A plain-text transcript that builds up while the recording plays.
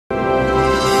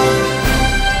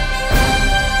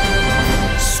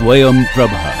Swayam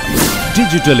Prabha.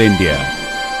 Digital India.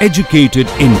 Educated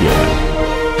India.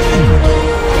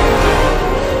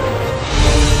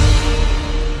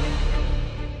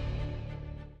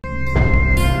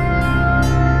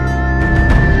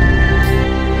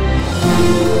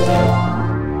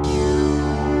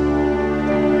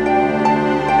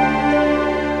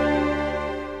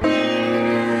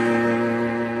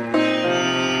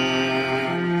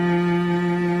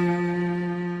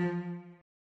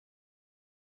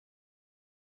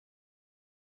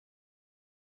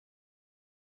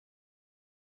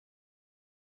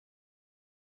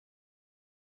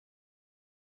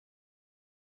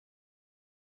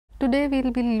 Today we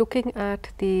will be looking at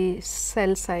the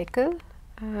cell cycle,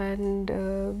 and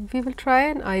we will try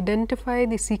and identify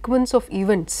the sequence of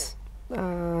events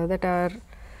that are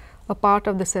a part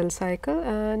of the cell cycle,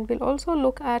 and we will also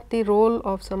look at the role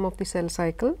of some of the cell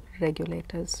cycle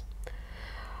regulators.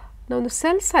 Now, the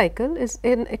cell cycle is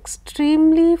an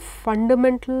extremely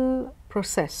fundamental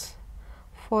process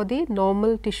for the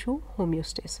normal tissue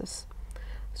homeostasis.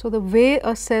 So, the way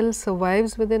a cell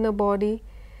survives within a body,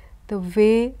 the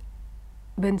way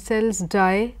when cells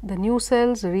die, the new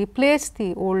cells replace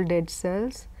the old dead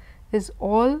cells, is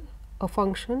all a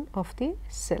function of the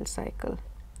cell cycle.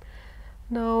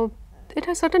 Now, it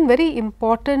has certain very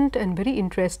important and very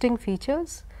interesting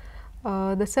features.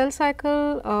 The cell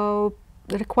cycle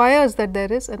requires that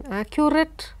there is an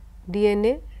accurate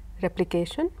DNA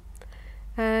replication,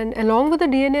 and along with the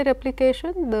DNA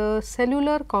replication, the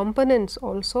cellular components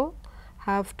also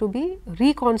have to be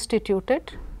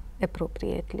reconstituted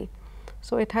appropriately.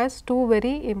 So, it has two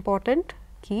very important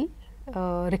key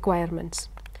requirements.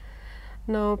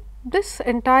 Now, this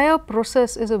entire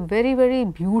process is a very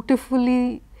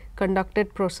beautifully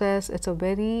conducted process. It is a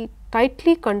very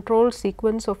tightly controlled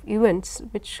sequence of events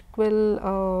which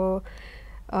will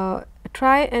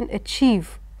try and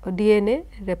achieve a DNA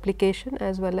replication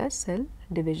as well as cell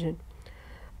division.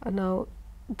 Now,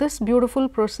 this beautiful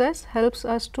process helps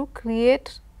us to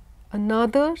create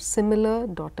another similar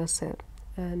daughter cell,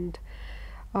 and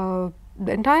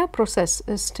the entire process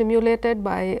is stimulated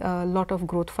by a lot of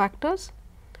growth factors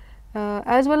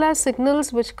as well as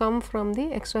signals which come from the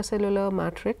extracellular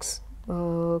matrix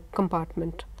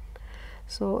compartment.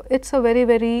 So, it is a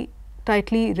very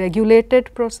tightly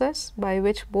regulated process by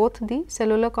which both the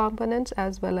cellular components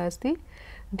as well as the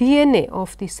DNA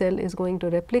of the cell is going to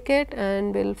replicate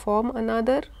and will form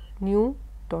another new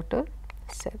daughter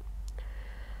cell.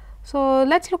 So,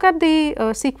 let us look at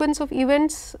the sequence of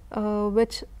events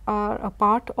which are a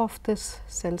part of this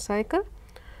cell cycle.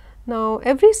 Now,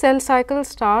 every cell cycle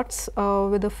starts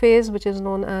with a phase which is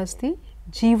known as the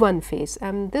G1 phase,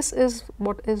 and this is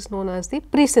what is known as the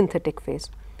pre-synthetic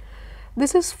phase.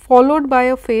 This is followed by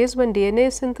a phase when DNA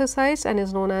is synthesized and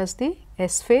is known as the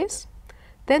S phase.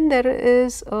 Then there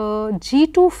is a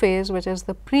G2 phase which is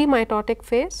the pre-mitotic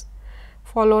phase,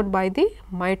 followed by the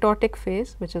mitotic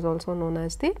phase which is also known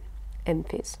as the M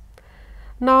phase.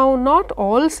 Now, not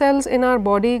all cells in our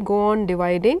body go on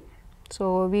dividing.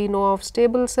 So, we know of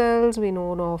stable cells, we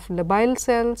know of labile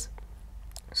cells.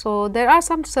 So, there are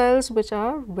some cells which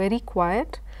are very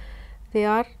quiet, they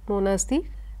are known as the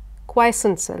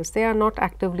quiescent cells. They are not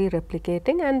actively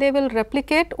replicating, and they will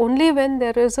replicate only when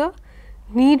there is a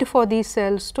need for these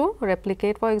cells to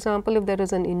replicate. For example, if there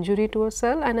is an injury to a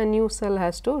cell and a new cell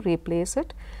has to replace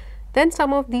it, then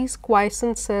some of these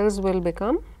quiescent cells will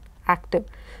become active.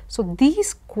 So,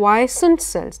 these quiescent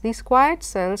cells, these quiet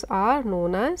cells are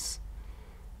known as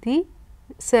the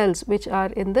cells which are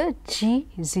in the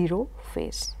G0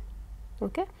 phase.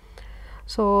 Okay.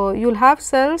 So, you will have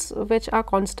cells which are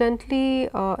constantly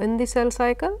in the cell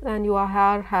cycle, and you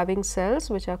are having cells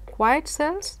which are quiet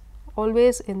cells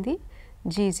always in the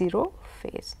G0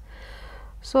 phase.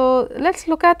 So, let us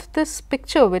look at this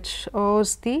picture which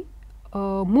shows the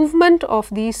movement of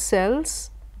these cells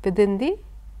within the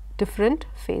different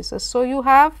phases. So, you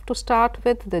have to start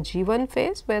with the G1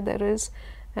 phase where there is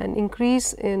an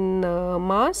increase in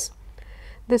mass.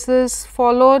 This is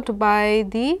followed by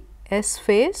the S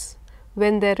phase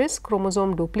when there is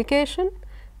chromosome duplication.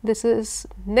 This is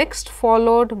next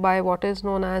followed by what is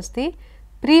known as the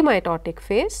pre-mitotic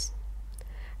phase,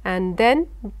 and then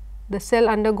the cell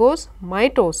undergoes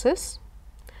mitosis,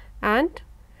 and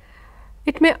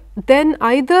it may then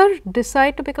either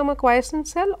decide to become a quiescent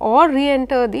cell or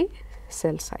re-enter the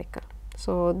cell cycle.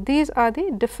 So, these are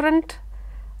the different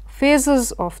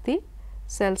phases of the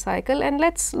cell cycle, and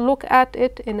let us look at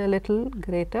it in a little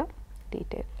greater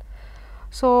detail.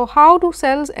 So, how do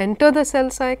cells enter the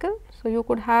cell cycle? So, you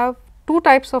could have two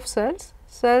types of cells,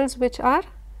 cells which are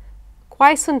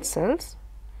quiescent cells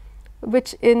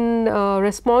which in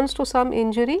response to some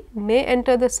injury may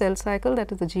enter the cell cycle,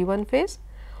 that is the G1 phase,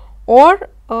 or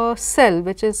a cell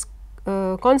which is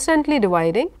constantly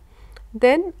dividing,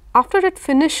 then after it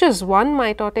finishes one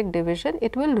mitotic division,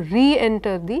 it will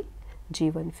re-enter the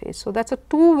G1 phase. So, that is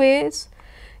two ways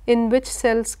in which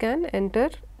cells can enter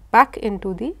back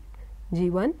into the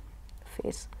G1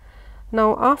 phase.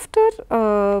 Now,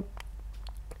 after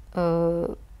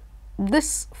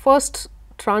this first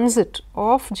transit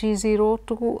of G0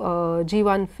 to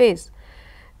G1 phase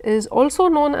is also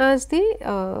known as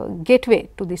the gateway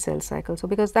to the cell cycle. So,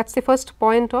 because that is the first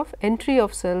point of entry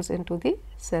of cells into the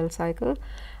cell cycle,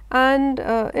 and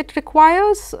it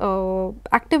requires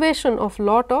activation of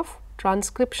lot of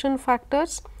transcription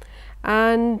factors,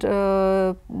 and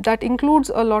that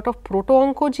includes a lot of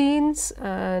proto-oncogenes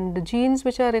and the genes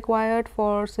which are required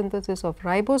for synthesis of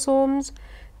ribosomes,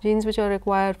 genes which are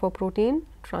required for protein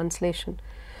translation.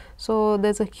 So, there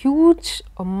is a huge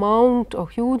amount or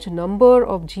huge number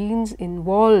of genes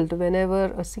involved whenever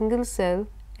a single cell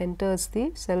enters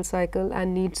the cell cycle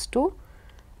and needs to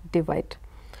divide.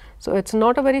 So, it is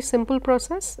not a very simple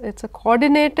process, it is a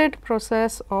coordinated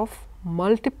process of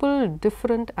multiple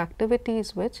different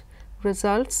activities which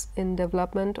results in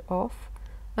development of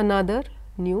another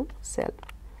new cell.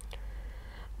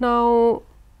 Now,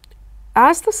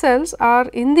 as the cells are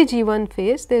in the G1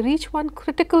 phase, they reach one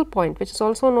critical point which is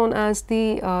also known as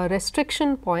the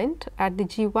restriction point at the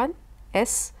G1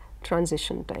 S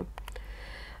transition time.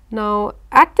 Now,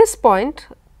 at this point,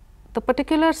 the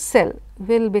particular cell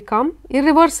will become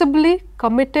irreversibly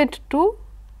committed to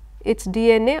its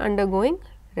DNA undergoing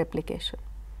replication.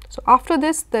 So, after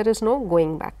this there is no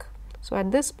going back. So,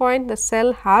 at this point the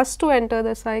cell has to enter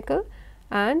the cycle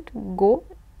and go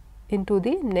into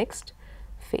the next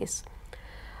phase.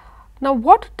 Now,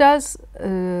 what does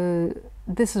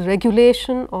this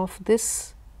regulation of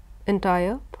this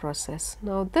entire process?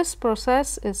 Now, this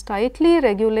process is tightly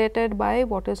regulated by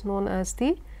what is known as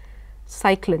the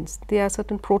cyclins. There are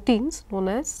certain proteins known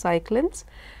as cyclins,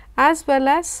 as well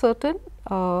as certain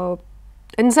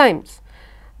enzymes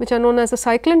which are known as the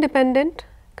cyclin dependent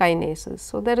kinases.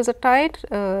 So, there is a tight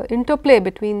interplay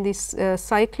between these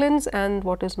cyclins and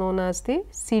what is known as the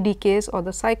CDKs or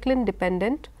the cyclin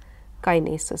dependent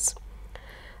kinases.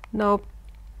 Now,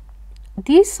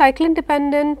 these cyclin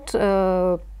dependent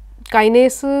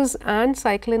kinases and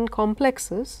cyclin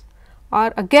complexes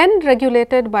are again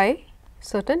regulated by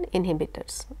certain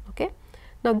inhibitors. Okay.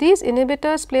 Now, these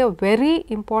inhibitors play a very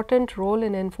important role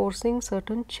in enforcing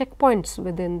certain checkpoints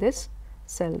within this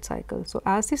cell cycle. So,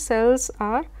 as the cells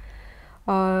are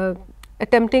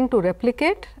attempting to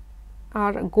replicate,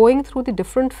 are going through the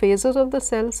different phases of the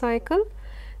cell cycle,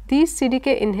 these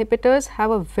CDK inhibitors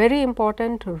have a very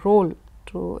important role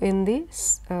in the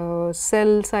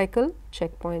cell cycle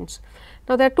checkpoints.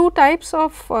 Now, there are two types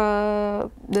of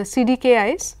the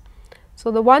CDKIs.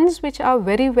 So, the ones which are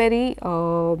very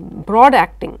broad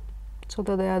acting. So,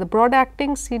 they are the broad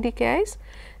acting CDKIs.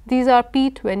 These are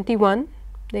P21,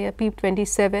 they are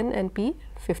P27 and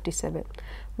P57,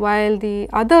 while the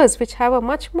others which have a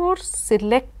much more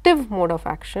selective mode of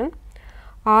action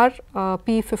are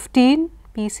P15,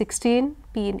 P16,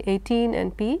 P18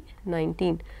 and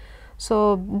P19.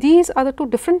 So, these are the two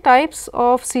different types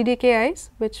of CDKIs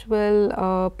which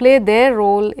will play their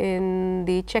role in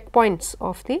the checkpoints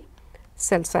of the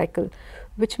cell cycle,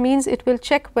 which means it will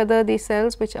check whether the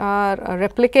cells which are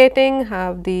replicating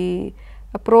have the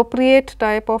appropriate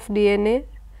type of DNA,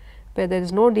 where there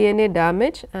is no DNA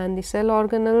damage and the cell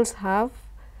organelles have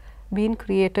been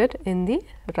created in the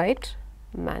right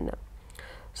manner.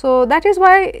 So, that is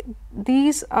why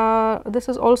this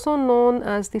is also known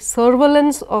as the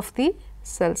surveillance of the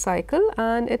cell cycle,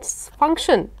 and its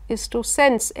function is to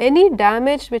sense any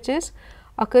damage which is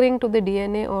occurring to the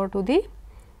DNA or to the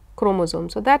chromosome.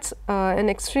 So, that is an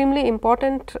extremely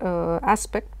important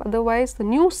aspect, otherwise the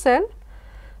new cell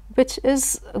which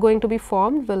is going to be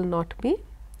formed will not be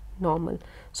normal.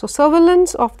 So,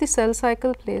 surveillance of the cell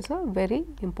cycle plays a very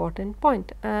important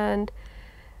point, and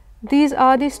these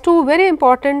are these two very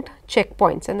important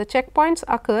checkpoints, and the checkpoints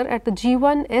occur at the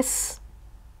G1S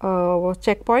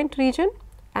checkpoint region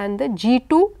and the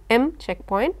G2M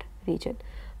checkpoint region.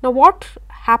 Now, what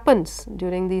happens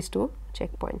during these two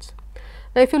checkpoints?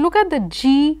 Now, if you look at the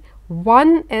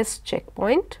G1S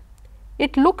checkpoint,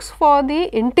 it looks for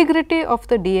the integrity of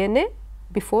the DNA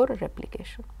before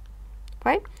replication,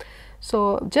 fine.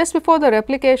 So, just before the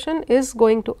replication is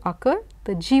going to occur,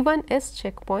 the G1S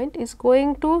checkpoint is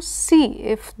going to see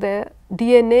if the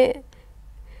DNA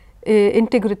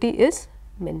integrity is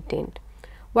maintained,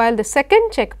 while the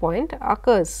second checkpoint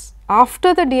occurs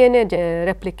after the DNA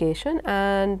replication,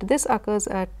 and this occurs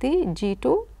at the G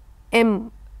to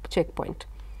M checkpoint.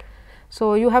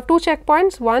 So, you have two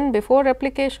checkpoints, one before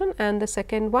replication and the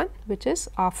second one which is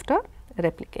after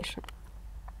replication.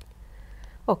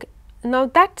 Okay. Now,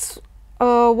 that is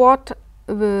what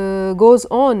goes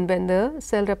on when the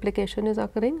cell replication is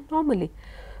occurring normally.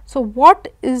 So, what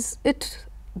is it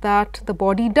that the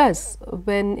body does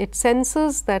when it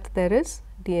senses that there is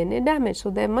DNA damage? So,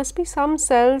 there must be some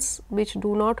cells which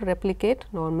do not replicate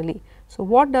normally. So,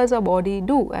 what does a body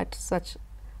do at such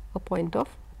a point of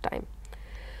time?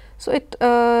 So, it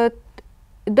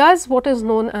does what is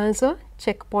known as a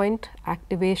checkpoint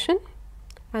activation,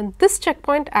 and this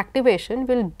checkpoint activation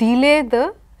will delay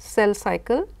the cell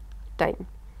cycle time.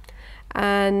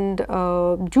 And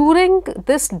during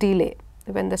this delay,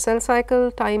 when the cell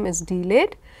cycle time is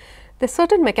delayed, there are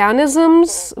certain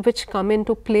mechanisms which come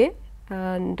into play,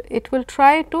 and it will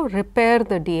try to repair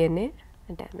the DNA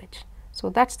damage. So,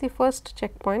 that is the first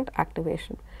checkpoint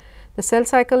activation. The cell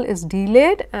cycle is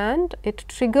delayed and it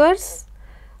triggers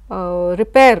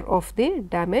repair of the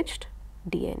damaged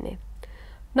DNA.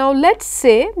 Now, let us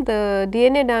say the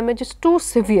DNA damage is too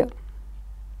severe,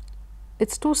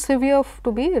 it is too severe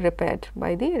to be repaired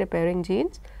by the repairing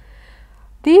genes.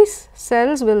 These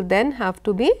cells will then have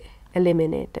to be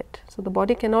eliminated. So, the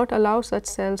body cannot allow such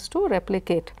cells to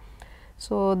replicate.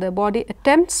 So, the body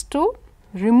attempts to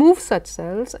remove such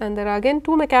cells, and there are again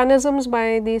two mechanisms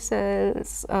by these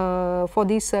cells for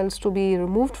these cells to be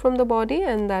removed from the body,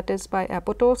 and that is by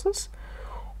apoptosis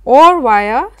or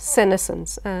via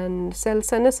senescence, and cell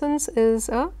senescence is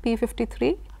a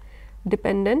p53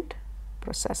 dependent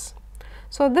process.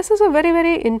 So, this is a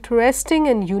very interesting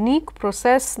and unique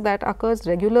process that occurs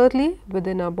regularly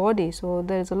within our body. So,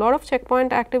 there is a lot of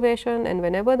checkpoint activation, and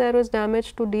whenever there is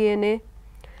damage to DNA,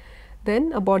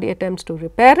 then a body attempts to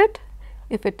repair it.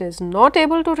 If it is not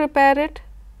able to repair it,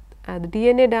 the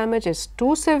DNA damage is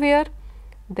too severe,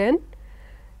 then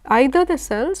either the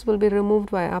cells will be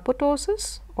removed by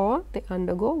apoptosis or they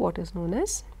undergo what is known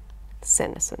as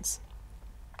senescence.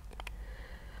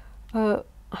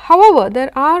 However,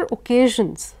 there are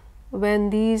occasions when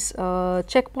these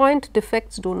checkpoint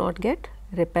defects do not get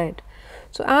repaired.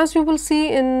 So, as you will see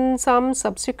in some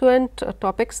subsequent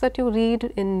topics that you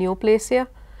read in neoplasia,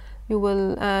 you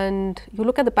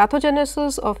look at the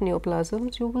pathogenesis of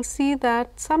neoplasms, you will see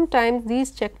that sometimes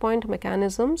these checkpoint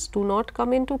mechanisms do not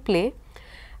come into play,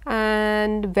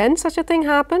 and when such a thing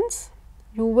happens,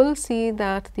 you will see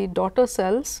that the daughter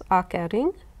cells are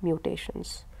carrying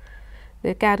mutations. They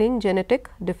are carrying genetic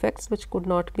defects which could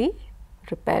not be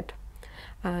repaired,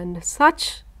 and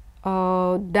such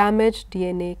damaged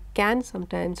DNA can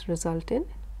sometimes result in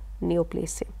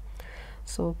neoplasia.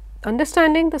 So,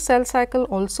 understanding the cell cycle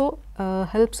also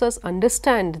helps us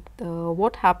understand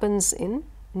what happens in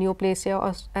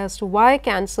neoplasia as to why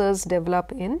cancers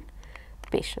develop in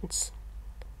patients.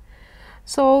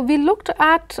 So, we looked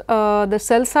at the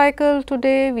cell cycle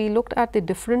today, we looked at the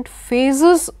different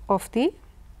phases of the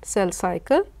cell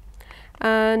cycle,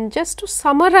 and just to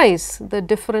summarize the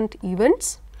different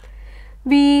events,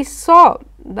 we saw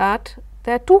that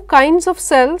there are two kinds of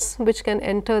cells which can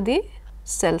enter the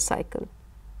cell cycle.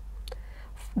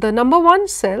 The number one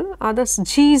cell are the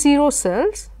G0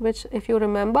 cells, which if you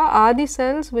remember are the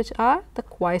cells which are the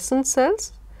quiescent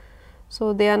cells.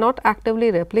 So, they are not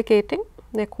actively replicating,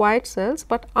 they are quiet cells,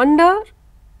 but under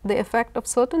the effect of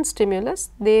certain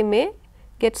stimulus they may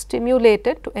get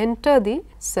stimulated to enter the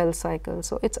cell cycle.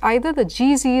 So, it is either the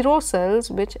G0 cells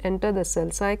which enter the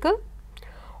cell cycle,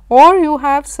 or you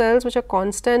have cells which are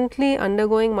constantly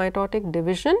undergoing mitotic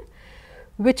division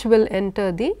which will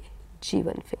enter the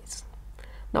G1 phase.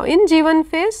 Now, in G1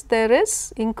 phase there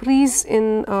is increase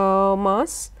in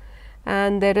mass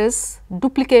and there is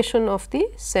duplication of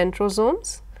the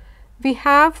centrosomes. We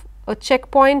have a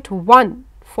checkpoint 1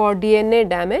 for DNA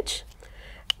damage,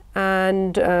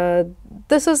 and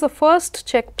this is the first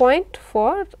checkpoint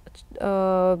for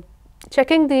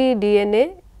checking the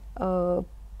DNA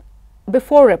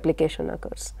before replication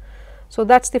occurs. So,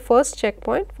 that is the first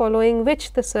checkpoint, following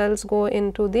which the cells go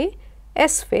into the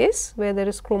S phase where there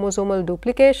is chromosomal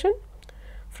duplication.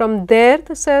 From there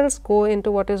the cells go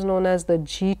into what is known as the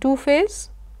G2 phase,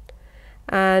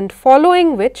 and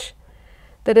following which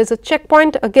there is a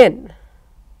checkpoint again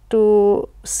to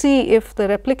see if the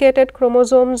replicated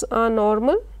chromosomes are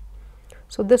normal.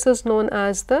 So, this is known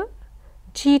as the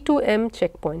G2M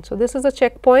checkpoint. So, this is a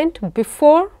checkpoint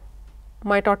before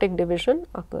mitotic division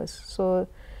occurs. So,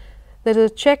 there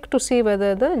is a check to see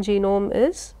whether the genome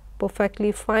is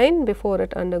perfectly fine before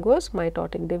it undergoes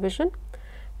mitotic division,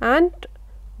 and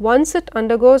once it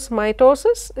undergoes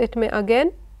mitosis, it may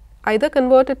again either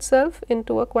convert itself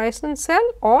into a quiescent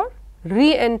cell or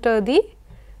re-enter the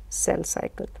cell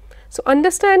cycle. So,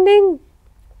 understanding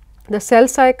the cell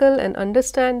cycle and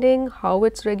understanding how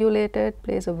it is regulated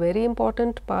plays a very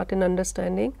important part in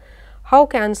understanding how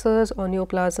cancers or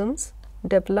neoplasms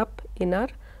develop in our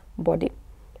body.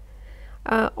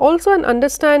 Also an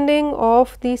understanding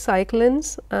of the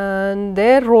cyclins and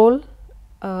their role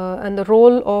and the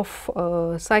role of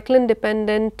cyclin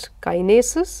dependent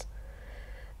kinases,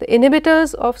 the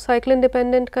inhibitors of cyclin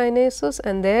dependent kinases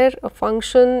and their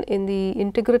function in the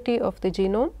integrity of the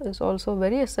genome is also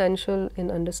very essential in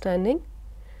understanding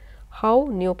how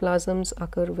neoplasms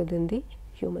occur within the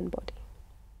human body.